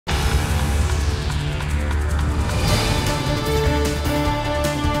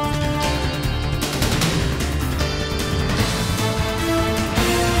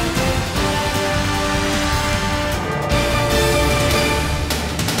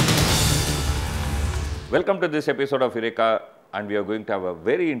Welcome to this episode of Eureka, and we are going to have a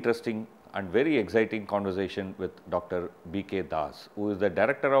very interesting and very exciting conversation with Dr. B.K. Das, who is the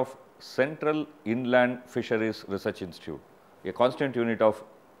Director of Central Inland Fisheries Research Institute, a constant unit of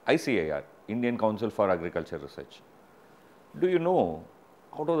ICAR, Indian Council for Agriculture Research. Do you know,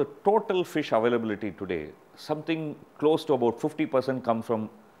 out of the total fish availability today, something close to about 50% comes from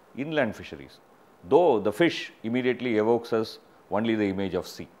inland fisheries, though the fish immediately evokes us only the image of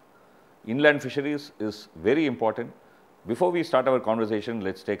sea. Inland fisheries is very important. Before we start our conversation,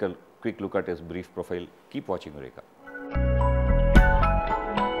 let's take a quick look at his brief profile. Keep watching Eureka.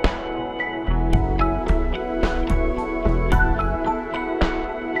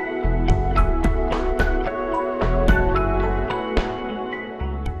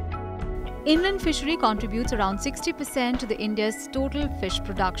 Inland fishery contributes around 60% to the India's total fish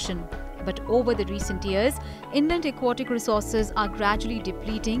production. But over the recent years, inland aquatic resources are gradually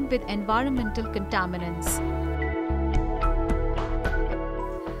depleting with environmental contaminants.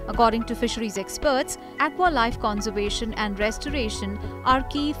 According to fisheries experts, aqua life conservation and restoration are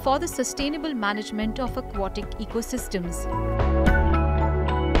key for the sustainable management of aquatic ecosystems.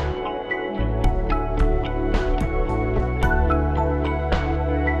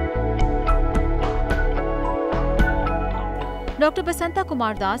 Dr. Basanta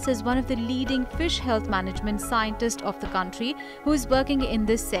Kumar Das is one of the leading fish health management scientists of the country who is working in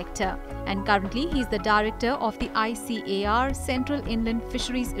this sector, and currently he is the director of the ICAR Central Inland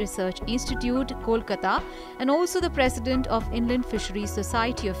Fisheries Research Institute, Kolkata, and also the president of Inland Fisheries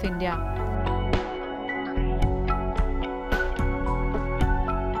Society of India.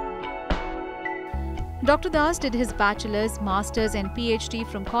 Dr. Das did his bachelor's, master's and PhD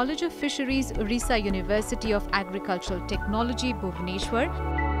from College of Fisheries, Orissa University of Agricultural Technology, Bhubaneswar.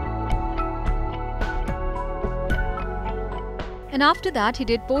 And after that, he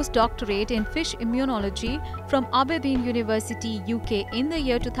did postdoctorate in fish immunology from Aberdeen University, UK in the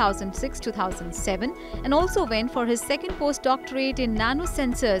year 2006-2007, and also went for his second postdoctorate in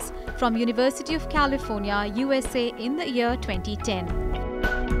nanosensors from University of California, USA in the year 2010.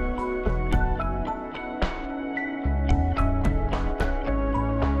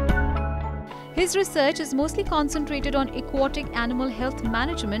 His research is mostly concentrated on aquatic animal health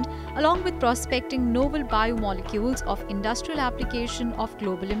management along with prospecting novel biomolecules of industrial application of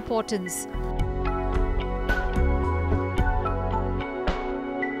global importance.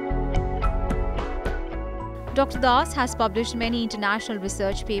 Dr. Das has published many international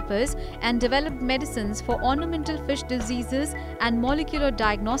research papers and developed medicines for ornamental fish diseases and molecular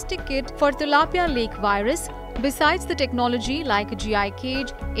diagnostic kit for tilapia lake virus, besides the technology like a GI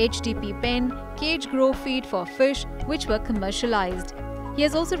cage, HTP pen, cage grow feed for fish, which were commercialized. He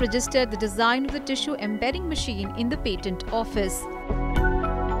has also registered the design of the tissue embedding machine in the patent office.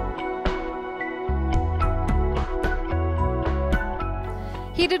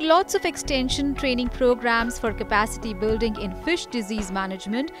 He did lots of extension training programs for capacity building in fish disease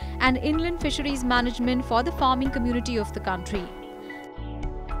management and inland fisheries management for the farming community of the country.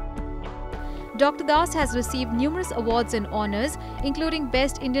 Dr. Das has received numerous awards and honours, including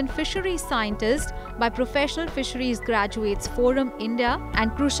Best Indian Fisheries Scientist by Professional Fisheries Graduates Forum India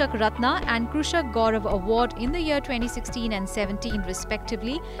and Krushak Ratna and Krushak Gaurav Award in the year 2016 and 17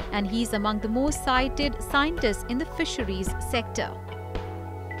 respectively, and he is among the most cited scientists in the fisheries sector.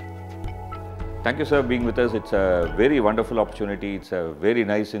 Thank you, sir, for being with us. It's a very wonderful opportunity. It's a very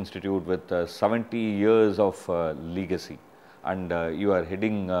nice institute with 70 years of legacy. And you are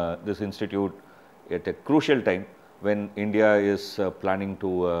heading this institute at a crucial time when India is planning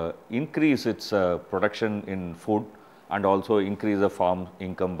to increase its production in food and also increase the farm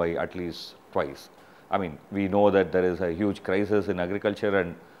income by at least twice. I mean, we know that there is a huge crisis in agriculture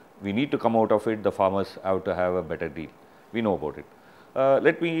and we need to come out of it. The farmers have to have a better deal. We know about it.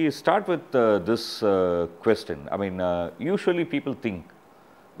 Let me start with this question. I mean, usually people think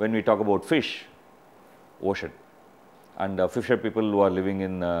when we talk about fish, ocean, and fisher people who are living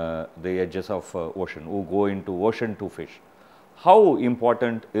in the edges of ocean, who go into ocean to fish. How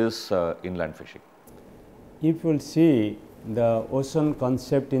important is inland fishing? If you will see the ocean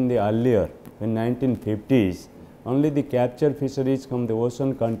concept in the earlier, in 1950s, only the capture fisheries from the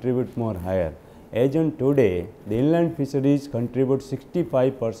ocean contribute more higher. As on today, the inland fisheries contribute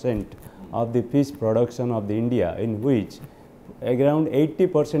 65% of the fish production of the India, in which around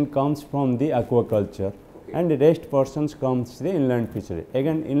 80% comes from the aquaculture and the rest portions comes the inland fishery.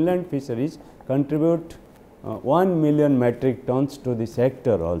 Again, inland fisheries contribute 1 million metric tons to the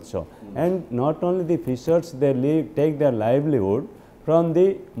sector also. And not only the fishers, they take their livelihood from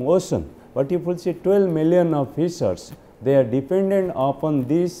the ocean, but if you see 12 million of fishers, they are dependent upon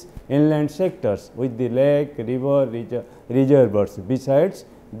this inland sectors with the lake, river, reservoirs. Besides,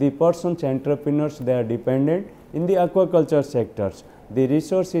 the persons, entrepreneurs, they are dependent in the aquaculture sectors. The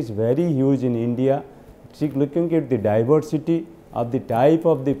resource is very huge in India. Looking at the diversity of the type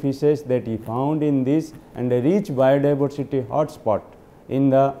of the fishes that we found in this and a rich biodiversity hotspot in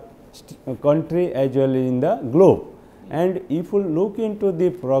the country as well as in the globe. And if you look into the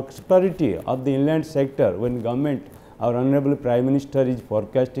prosperity of the inland sector, when government, our Honorable Prime Minister is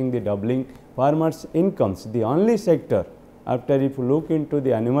forecasting the doubling farmers' incomes, the only sector, after if you look into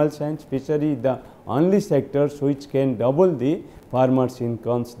the animal science, fishery, the only sectors which can double the farmers'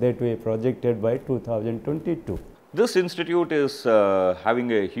 incomes that we projected by 2022. This institute is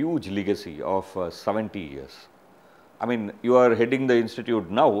having a huge legacy of 70 years. I mean, you are heading the institute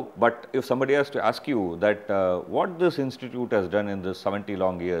now, but if somebody has to ask you that what this institute has done in the 70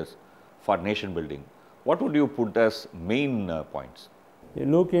 long years for nation building, what would you put as main points? You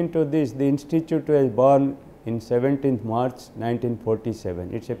look into this, the institute was born in 17th March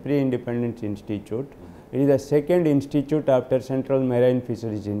 1947. It is a pre-independence institute. It is the second institute after Central Marine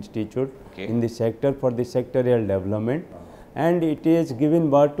Fisheries Institute in the sector for the sectorial development, and it is given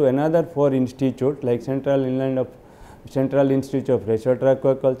birth to another 4 institutes like Central Institute of Freshwater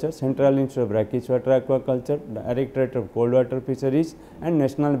Aquaculture, Central Institute of Brackish-water Aquaculture, Directorate of Cold Water Fisheries and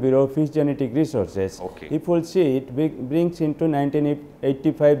National Bureau of Fish Genetic Resources. If we will see, it brings into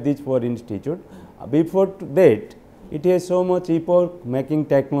 1985 these 4 institutes. Before that, it has so much epoch making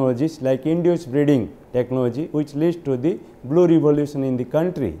technologies like induced breeding technology, which leads to the blue revolution in the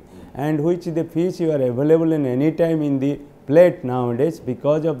country, and which the fish are available in any time in the plate nowadays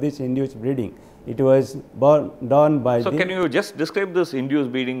because of this induced breeding. It was done by So, can you just describe this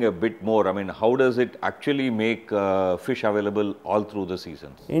induced breeding a bit more? I mean, how does it actually make fish available all through the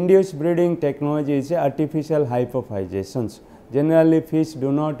seasons? Induced breeding technology is artificial hypophysations. Generally, fish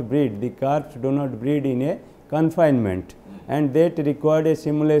do not breed, the carps do not breed in a confinement, and that required a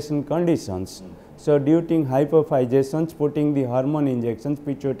simulation conditions. So, during hypophysations, putting the hormone injections,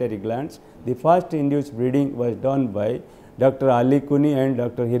 pituitary glands, the first induced breeding was done by Dr. Ali Kuni and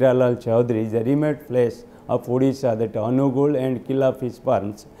Dr. Hiralal Chaudhary, the remote place of Odisha, that Anugul and Killa fish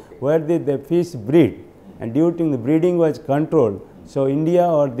farms, where the fish breed, and during the breeding was controlled. So, India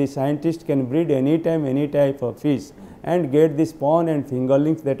or the scientist can breed anytime any type of fish and get the spawn and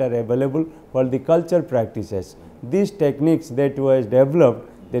fingerlings that are available for the culture practices. These techniques that was developed,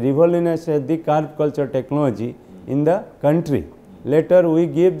 the revolutionized the carp culture technology in the country. Later, we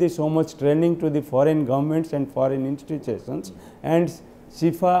gave so much training to the foreign governments and foreign institutions, and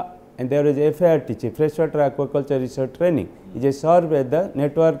SIFA, and there is FARTC, Freshwater Aquaculture Research Training, is a served as the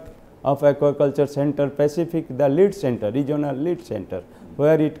network of Aquaculture Center Pacific, the lead center, regional lead center,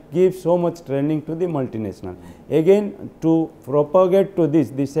 where it gives so much training to the multinational. Again, to propagate to this,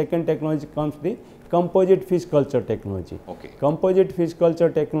 the second technology comes the composite fish culture technology. Composite fish culture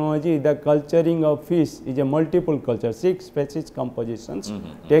technology, the culturing of fish is a multiple culture, 6 species compositions,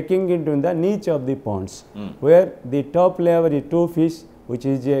 taking into the niche of the ponds, where the top layer is 2 fish, which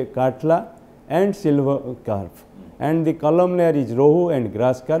is a katla and silver carp, and the column layer is rohu and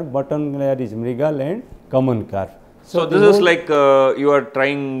grass carp, bottom layer is mrigal and common carp. So, this is like you are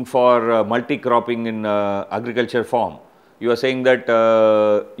trying for multi-cropping in agriculture form. You are saying that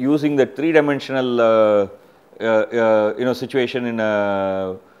using the 3-dimensional situation in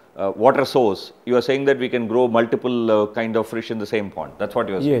a water source, you are saying that we can grow multiple kind of fish in the same pond. That's what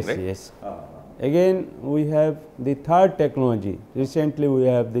you are saying, right? Yes. Again, we have the third technology. Recently, we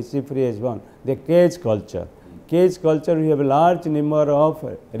have the fisheries one, the cage culture. Cage culture, we have a large number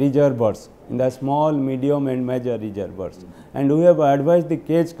of reservoirs in the small, medium and major reservoirs, and we have advised the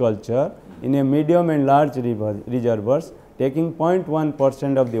cage culture in a medium and large reservoirs, taking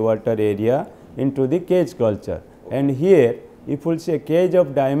 0.1% of the water area into the cage culture. And here, if we say cage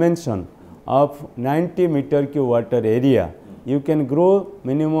of dimension of 90 meter cube water area, you can grow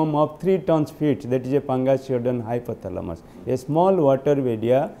minimum of 3 tons feet, that is a Pangasiodon hypothalamus. A small water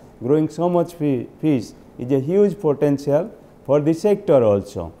area growing so much fish is a huge potential for the sector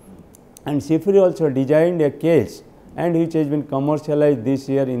also. And fishery also designed a cage, and which has been commercialized this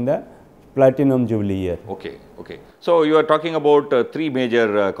year in the Platinum Jubilee year. Okay. So, you are talking about 3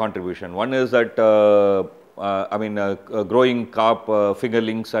 major contribution. One is that growing carp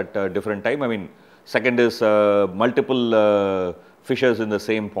fingerlings at different time. I mean, second is multiple fishes in the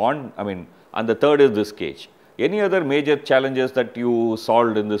same pond. I mean, and the third is this cage. Any other major challenges that you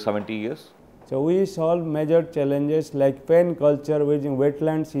solved in the 70 years? So, we solve major challenges like pen culture, which in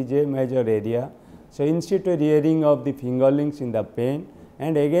wetlands is a major area. So, in situ rearing of the fingerlings in the pen,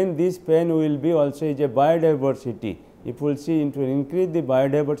 and again this pen will be also is a biodiversity If we will see, it will increase the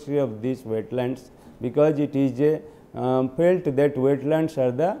biodiversity of these wetlands, because it is a felt that wetlands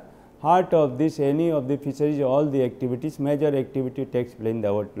are the heart of this any of the fisheries, all the activities, major activity takes place in the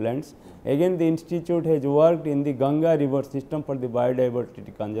wetlands. Again, the institute has worked in the Ganga river system for the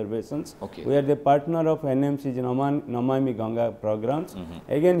biodiversity conservations. Okay. We are the partner of NMC's Namami Ganga programs.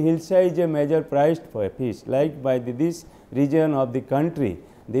 Again, Hilsa is a major prized for fish, like by this region of the country.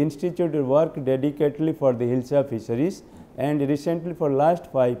 The institute work dedicatedly for the Hilsa fisheries, and recently for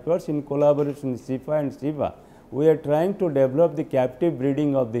last 5 years in collaboration with SIFA and SIVA, we are trying to develop the captive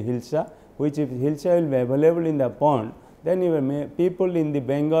breeding of the Hilsa, which if Hilsa will be available in the pond, then even people in the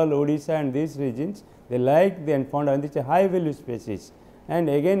Bengal, Odisha and these regions, they like the pond, and it is a high value species. And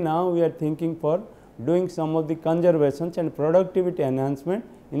again now we are thinking for doing some of the conservations and productivity enhancement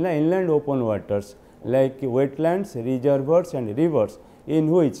in the inland open waters like wetlands, reservoirs and rivers, in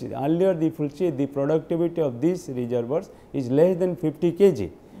which earlier the productivity of these reservoirs is less than 50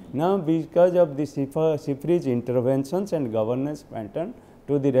 kg. Now, because of the fisheries interventions and governance pattern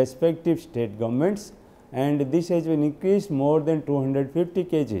to the respective state governments, and this has been increased more than 250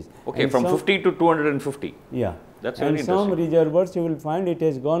 kgs. Okay, and from 50 to 250. Yeah. That's and very some interesting. reservoirs you will find it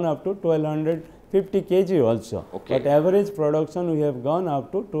has gone up to 1250 kg also. Okay. But average production we have gone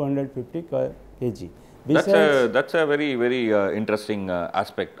up to 250 kg. That's a very, very interesting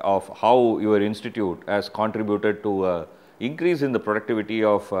aspect of how your institute has contributed to increase in the productivity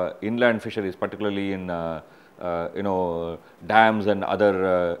of inland fisheries, particularly in dams and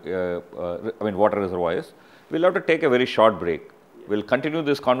other water reservoirs. We'll have to take a very short break. We'll continue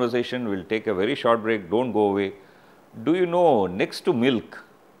this conversation. We'll take a very short break. Don't go away. Do you know, next to milk,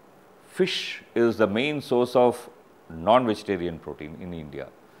 fish is the main source of non-vegetarian protein in India.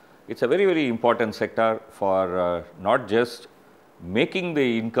 It's a very, very important sector for not just making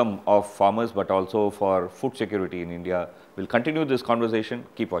the income of farmers, but also for food security in India. We'll continue this conversation.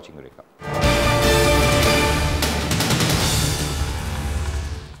 Keep watching Eureka.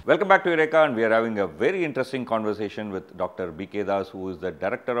 Welcome back to Eureka, and we are having a very interesting conversation with Dr. B.K. Das, who is the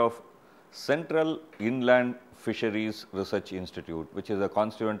Director of Central Inland Fisheries Research Institute, which is a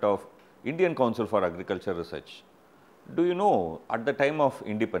constituent of Indian Council for Agriculture Research. Do you know, at the time of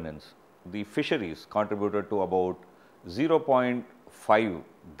independence, the fisheries contributed to about 0.5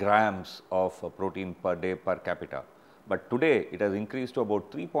 grams of protein per day per capita, but today it has increased to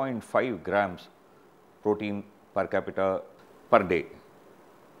about 3.5 grams protein per capita per day.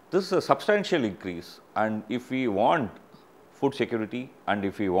 This is a substantial increase, and if we want food security and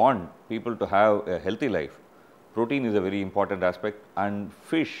if we want people to have a healthy life, protein is a very important aspect, and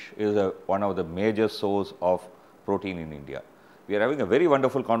fish is one of the major source of protein in India. We are having a very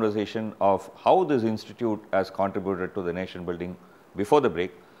wonderful conversation of how this institute has contributed to the nation building before the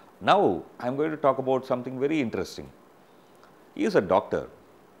break. Now, I am going to talk about something very interesting. He is a doctor.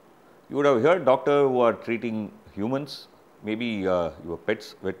 You would have heard doctor who are treating humans, maybe your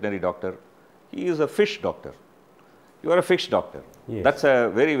pets, veterinary doctor. He is a fish doctor. You are a fish doctor. Yes. That's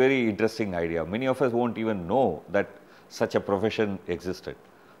a very, very interesting idea. Many of us won't even know that such a profession existed.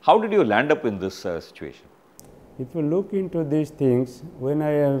 How did you land up in this situation? If you look into these things, when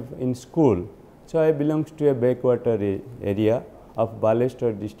I am in school, so I belong to a backwater area of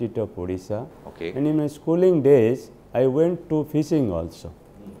Balestor district of Odisha. Okay. And in my schooling days, I went to fishing also.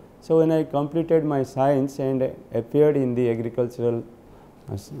 So when I completed my science and appeared in the agricultural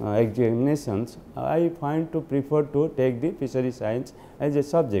examinations, I find to prefer to take the fishery science as a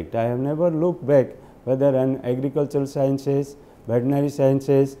subject. I have never looked back whether an agricultural sciences, veterinary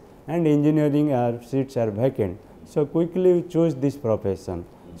sciences and engineering seats are vacant. So quickly chose this profession.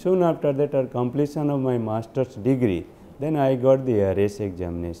 Soon after that, at completion of my master's degree, then I got the RS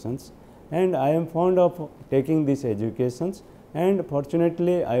examinations, and I am fond of taking these educations, and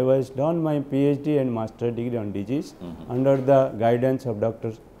fortunately I was done my PhD and master degree on disease under the guidance of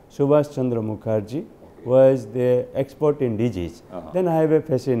Dr. Subhash Chandra Mukherjee, was the expert in disease. Then I have a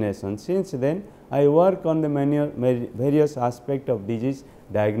fascination. Since then I work on the various aspects of disease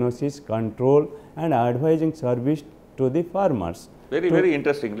diagnosis, control and advising service to the farmers. Very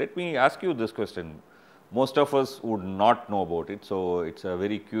interesting. Let me ask you this question. Most of us would not know about it, so it's a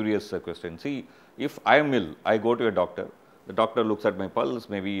very curious question. See, if I am ill, I go to a doctor. The doctor looks at my pulse,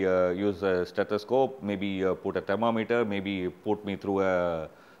 maybe use a stethoscope, maybe put a thermometer, maybe put me through a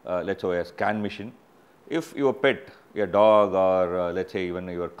let's say a scan machine. If your pet, your dog or let's say even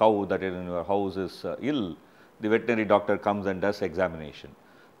your cow that is in your house is ill, the veterinary doctor comes and does examination.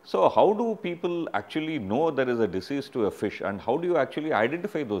 So, how do people actually know there is a disease to a fish, and how do you actually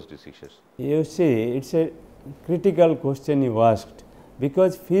identify those diseases? You see, it's a critical question you asked,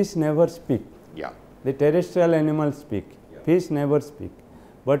 because fish never speak. Yeah. The terrestrial animals speak, fish never speak.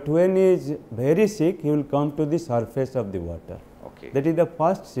 But when he is very sick, he will come to the surface of the water. Okay. That is the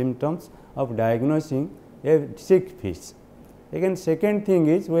first symptoms of diagnosing a sick fish. Again, second thing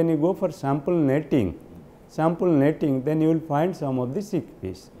is when you go for sample netting, then you will find some of the sick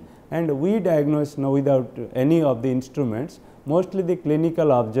fish. And we diagnose now without any of the instruments, mostly the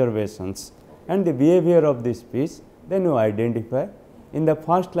clinical observations and the behavior of this fish, then you identify in the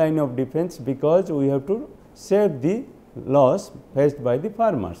first line of defense, because we have to save the loss faced by the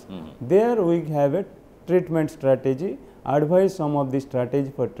farmers. There we have a treatment strategy, advise some of the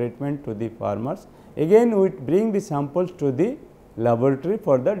strategy for treatment to the farmers. Again we bring the samples to the laboratory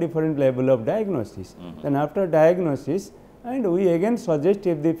for the different level of diagnosis. Then after diagnosis, and we again suggest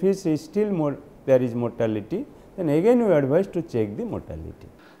if the fish is still there is mortality, then again we advise to check the mortality.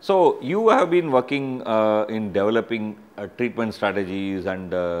 So, you have been working in developing treatment strategies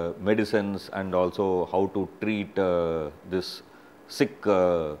and medicines, and also how to treat this sick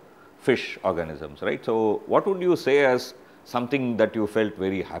fish organisms, right? So, what would you say as something that you felt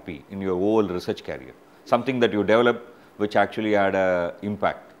very happy in your whole research career, something that you developed which actually had an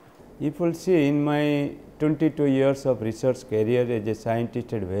impact? If you will see, in my 22 years of research career as a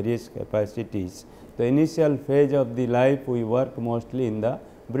scientist at various capacities, the initial phase of the life we work mostly in the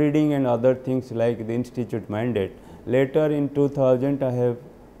breeding and other things like the institute mandate. Later in 2000 I have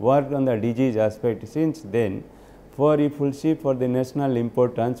worked on the disease aspect. Since then, for if you see for the national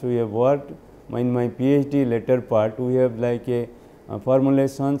importance, we have worked in my PhD later part, we have like a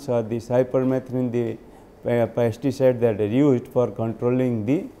formulations or the cypermethrin, the pesticide that are used for controlling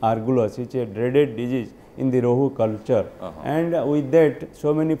the argulus, which is a dreaded disease in the rohu culture. And with that,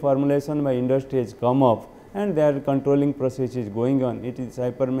 so many formulation by industry has come up, and their controlling process is going on. It is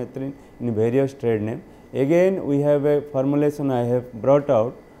cypermethrin in various trade name. Again we have a formulation I have brought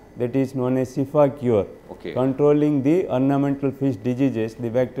out, that is known as SIFA cure, controlling the ornamental fish diseases, the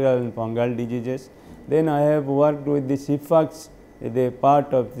bacterial and fungal diseases. Then I have worked with the SIFAX, the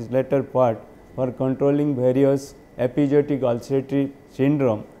part of this latter part, for controlling various epizootic ulcerative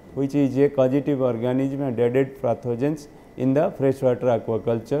syndrome, which is a causative organism and dreaded pathogens in the freshwater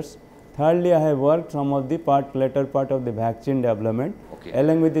aquacultures. Thirdly, I have worked some of the later part of the vaccine development.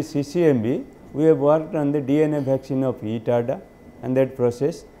 Along with the CCMB, we have worked on the DNA vaccine of ETADA and that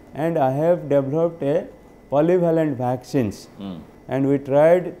process, and I have developed a polyvalent vaccines, and we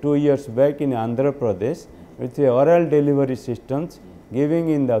tried 2 years back in Andhra Pradesh with the oral delivery systems giving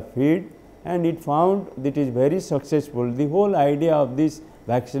in the feed, and it found that it is very successful. The whole idea of this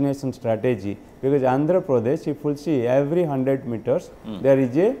vaccination strategy, because Andhra Pradesh, if you see every 100 meters there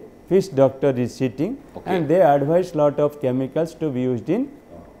is a fish doctor is sitting, and they advise lot of chemicals to be used in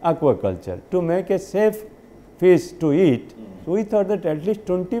aquaculture to make a safe fish to eat. So, we thought that at least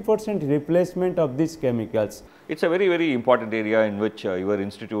 20% replacement of these chemicals. It is a very, very important area in which your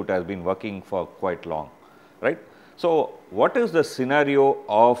institute has been working for quite long, right? So, what is the scenario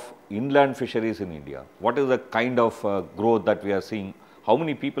of inland fisheries in India? What is the kind of growth that we are seeing? How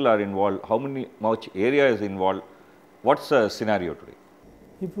many people are involved? How much area is involved? What's the scenario today?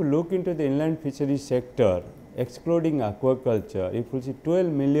 If you look into the inland fisheries sector, excluding aquaculture, if you see 12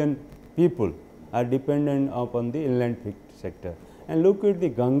 million people are dependent upon the inland fish sector. And look at the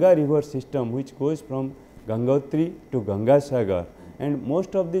Ganga river system, which goes from Gangotri to Gangasagar, and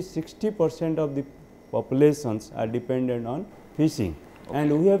most of the 60% of the populations are dependent on fishing.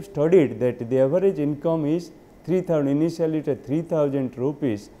 And we have studied that the average income is 3,000, initially it was 3,000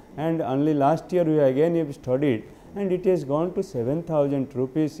 rupees, and only last year we again have studied, and it has gone to 7,000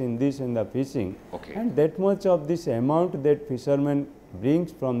 rupees in the fishing, and that much of this amount that fisherman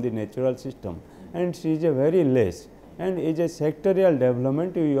brings from the natural system, and it is a very less. And as a sectorial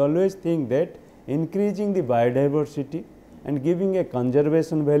development, we always think that increasing the biodiversity and giving a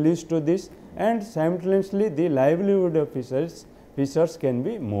conservation values to this, and simultaneously the livelihood of fishers can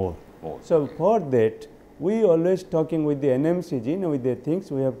be more. So, for that we always talking with the NMCG, with the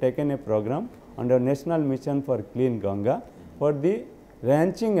things we have taken a program under National Mission for Clean Ganga for the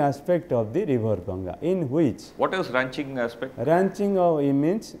ranching aspect of the river Ganga, in which. What is ranching aspect? Ranching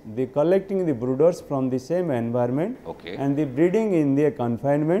means the collecting the brooders from the same environment, and the breeding in the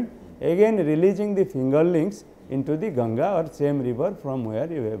confinement, again releasing the fingerlings into the Ganga or same river from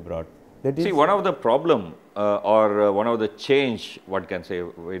where you have brought. That is. See, one of the problem or one of the change, what can say,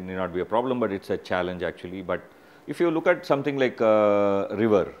 it may not be a problem, but it is a challenge actually. But if you look at something like a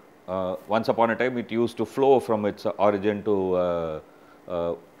river, once upon a time it used to flow from its origin to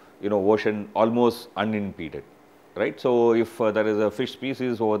ocean almost unimpeded, right? So, if there is a fish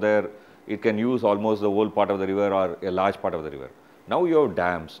species over there, it can use almost the whole part of the river or a large part of the river. Now you have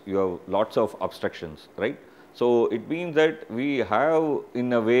dams, you have lots of obstructions, right? So it means that we have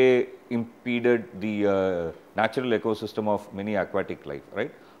in a way impeded the natural ecosystem of many aquatic life,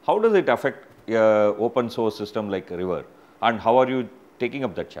 right? How does it affect open source system like river, and how are you taking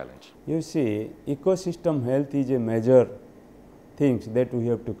up that challenge? You see, ecosystem health is a major things that we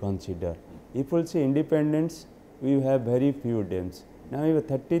have to consider. If we see independence, we have very few dams. Now, even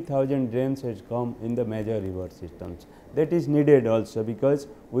 30,000 dams has come in the major river systems. That is needed also, because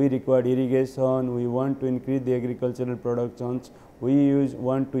we require irrigation, we want to increase the agricultural productions, we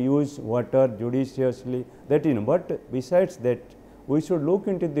want to use water judiciously, that you know. But besides that, we should look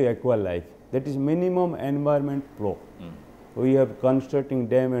into the aqua life, that is minimum environment flow. We have constructing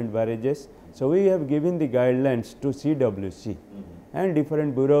dam and barrages. So, we have given the guidelines to CWC and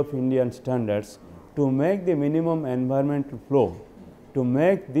different Bureau of Indian standards to make the minimum environmental flow, to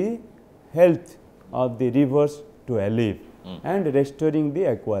make the health of the rivers to alive and restoring the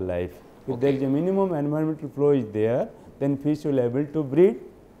aqua life. If there is a minimum environmental flow is there, then fish will able to breed.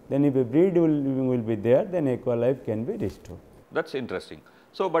 Then if a breed will be there, then aqua life can be restored. That's interesting.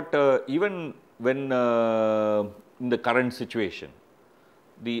 So, but even when in the current situation,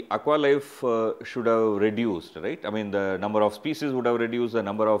 the aqua life should have reduced, right? I mean, the number of species would have reduced, the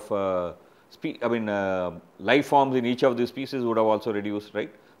number of life forms in each of these species would have also reduced,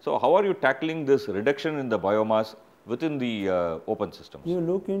 right? So, how are you tackling this reduction in the biomass within the open systems? You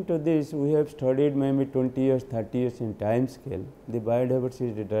look into this, we have studied maybe 20 years, 30 years in time scale, the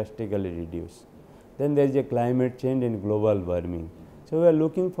biodiversity is drastically reduced. Then there is a climate change and global warming. So, we are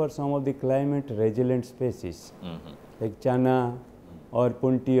looking for some of the climate resilient species like Chana or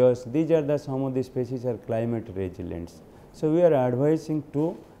Puntius. These are the some of the species are climate resilient. So, we are advising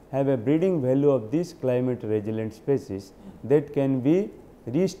to have a breeding value of these climate resilient species that can be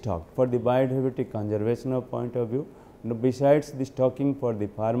restocked for the biodiversity conservation of point of view, besides the stocking for the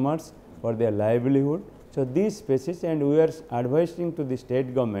farmers for their livelihood. So, these species, and we are advising to the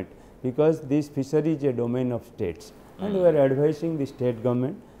state government, because this fishery is a domain of states, and we are advising the state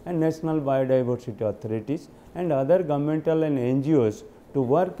government and national biodiversity authorities and other governmental and NGOs to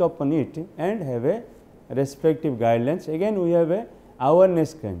work upon it and have a respective guidelines. Again, we have a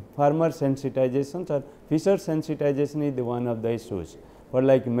awareness campaign, farmer sensitizations or fisher sensitization is the one of the issues. For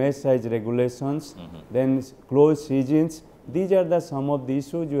like mesh size regulations, then closed seasons, these are the some of the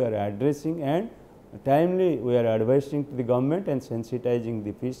issues we are addressing, and timely we are advising to the government and sensitizing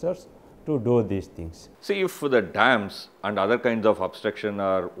the fishers to do these things. See, if the dams and other kinds of obstruction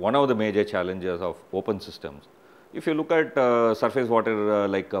are one of the major challenges of open systems, if you look at surface water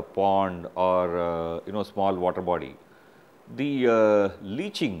like a pond or small water body, the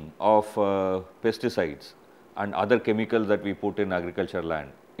leaching of pesticides and other chemicals that we put in agricultural land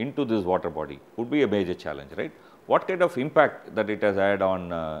into this water body would be a major challenge, right? What kind of impact that it has had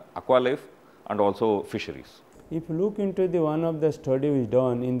on aqua life and also fisheries? If you look into the one of the study which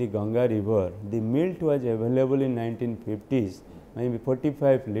done in the Ganga river, the milt was available in 1950s, maybe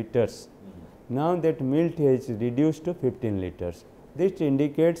 45 liters. Now that milt has reduced to 15 liters. This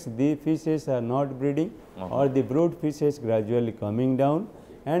indicates the fishes are not breeding or the brood fishes gradually coming down,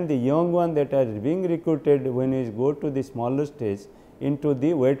 and the young one that are being recruited when we go to the smaller stage into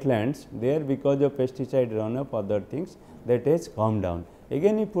the wetlands, there because of pesticide runoff, other things, that has come down.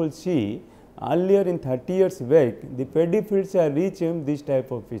 Again, if you will see, earlier in 30 years back, the paddy fields are rich in this type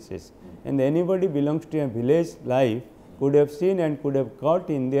of fishes, and anybody belongs to a village life could have seen and could have caught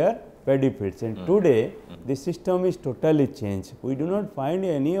in their paddy fields. And today, the system is totally changed. We do not find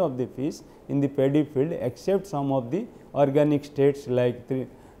any of the fish in the paddy field except some of the organic states, like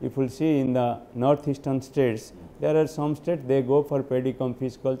if you see in the northeastern states, there are some states they go for paddy cum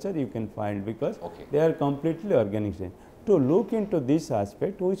fish culture, you can find, because they are completely organic states. To look into this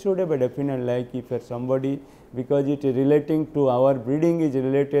aspect, we should have a definite, like if somebody, because it is relating to our breeding is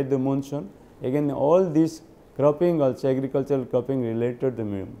related to monsoon, again all this cropping also agricultural cropping related to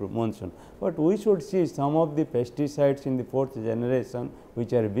monsoon. But we should see some of the pesticides in the 4th generation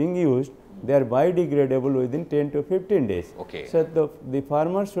which are being used, they are biodegradable within 10 to 15 days. So, the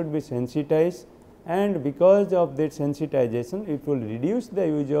farmers should be sensitized, and because of that sensitization, it will reduce the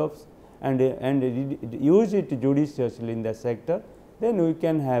use of and use it judiciously in the sector, then we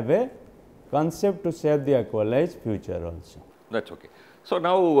can have a concept to save the aqua life future also. That's okay. So,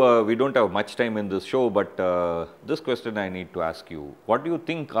 now we do not have much time in this show, but this question I need to ask you. What do you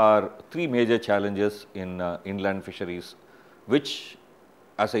think are 3 major challenges in inland fisheries, which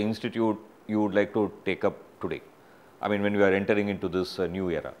as an institute you would like to take up today? I mean, when we are entering into this new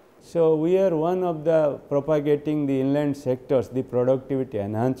era. So, we are one of the propagating the inland sectors, the productivity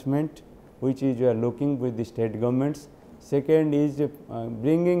enhancement, which is we are looking with the state governments. Second is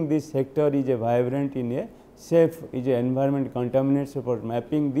bringing this sector is a vibrant in a safe is a environment contaminants for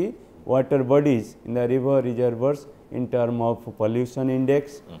mapping the water bodies in the river reservoirs in term of pollution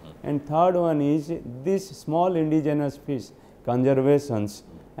index. And third one is this small indigenous fish conservations,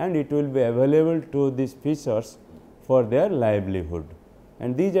 and it will be available to these fishers for their livelihood.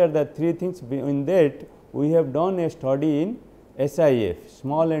 And these are the three things. In that we have done a study in SIF,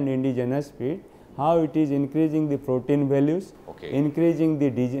 small and indigenous feed, how it is increasing the protein values, increasing the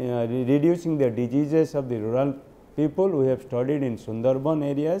reducing the diseases of the rural people. We have studied in Sundarban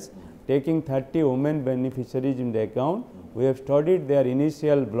areas, taking 30 women beneficiaries in the account. We have studied their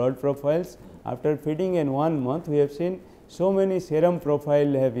initial blood profiles. After feeding in 1 month, we have seen so many serum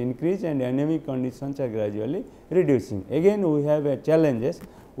profile have increased and anemic conditions are gradually reducing. Again we have a challenges.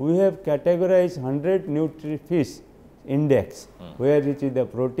 We have categorized 100 Nutri-Fish index, where it is the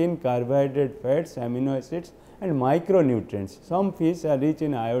protein, carbohydrate, fats, amino acids and micronutrients. Some fish are rich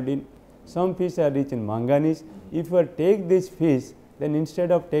in iodine, some fish are rich in manganese. If you take this fish, then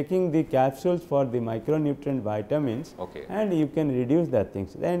instead of taking the capsules for the micronutrient vitamins, and you can reduce the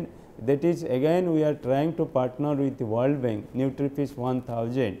things. Then that is again we are trying to partner with the World Bank, Nutri-Fish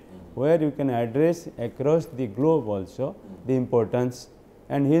 1000, where you can address across the globe also the importance.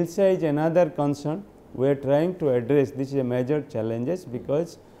 And Hilsa is another concern. We are trying to address, this is a major challenges,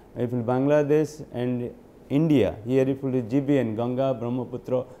 because if Bangladesh and India, here if it is GBN, Ganga,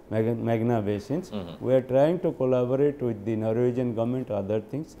 Brahmaputra, Meghna basins, we are trying to collaborate with the Norwegian government, other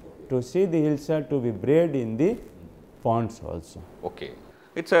things, to see the Hilsa to be bred in the ponds also. Okay.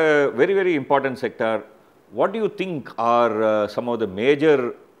 It's a very, very important sector. What do you think are some of the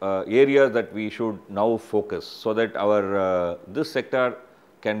major areas that we should now focus, so that our this sector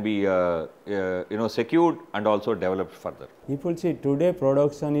can be secured and also developed further? If you see today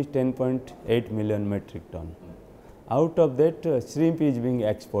production is 10.8 million metric ton. Out of that shrimp is being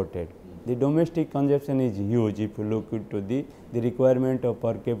exported. The domestic consumption is huge. If you look into the requirement of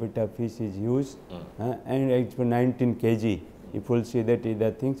per capita fish is huge, and it's for 19 kg. If you will see that is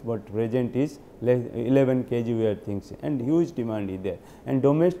the things, but present is 11 kg we are things, and huge demand is there. And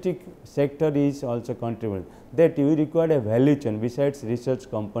domestic sector is also contributing. That you require a value chain besides research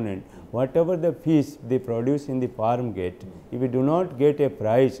component. Whatever the fish they produce in the farm gate, if we do not get a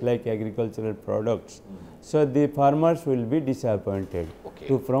price like agricultural products, so the farmers will be disappointed.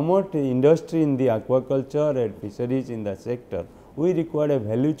 To promote industry in the aquaculture and fisheries in the sector, we require a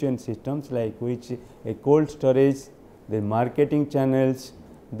value chain systems like which a cold storage, the marketing channels,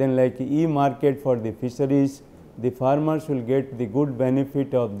 then like e-market for the fisheries, the farmers will get the good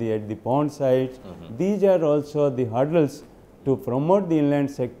benefit of the at the pond sites. These are also the hurdles to promote the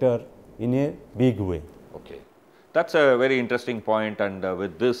inland sector in a big way. Okay, that's a very interesting point, and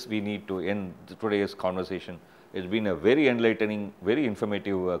with this we need to end today's conversation. It's been a very enlightening, very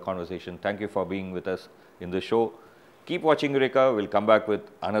informative conversation. Thank you for being with us in the show. Keep watching Eureka. We'll come back with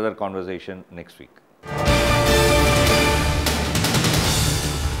another conversation next week.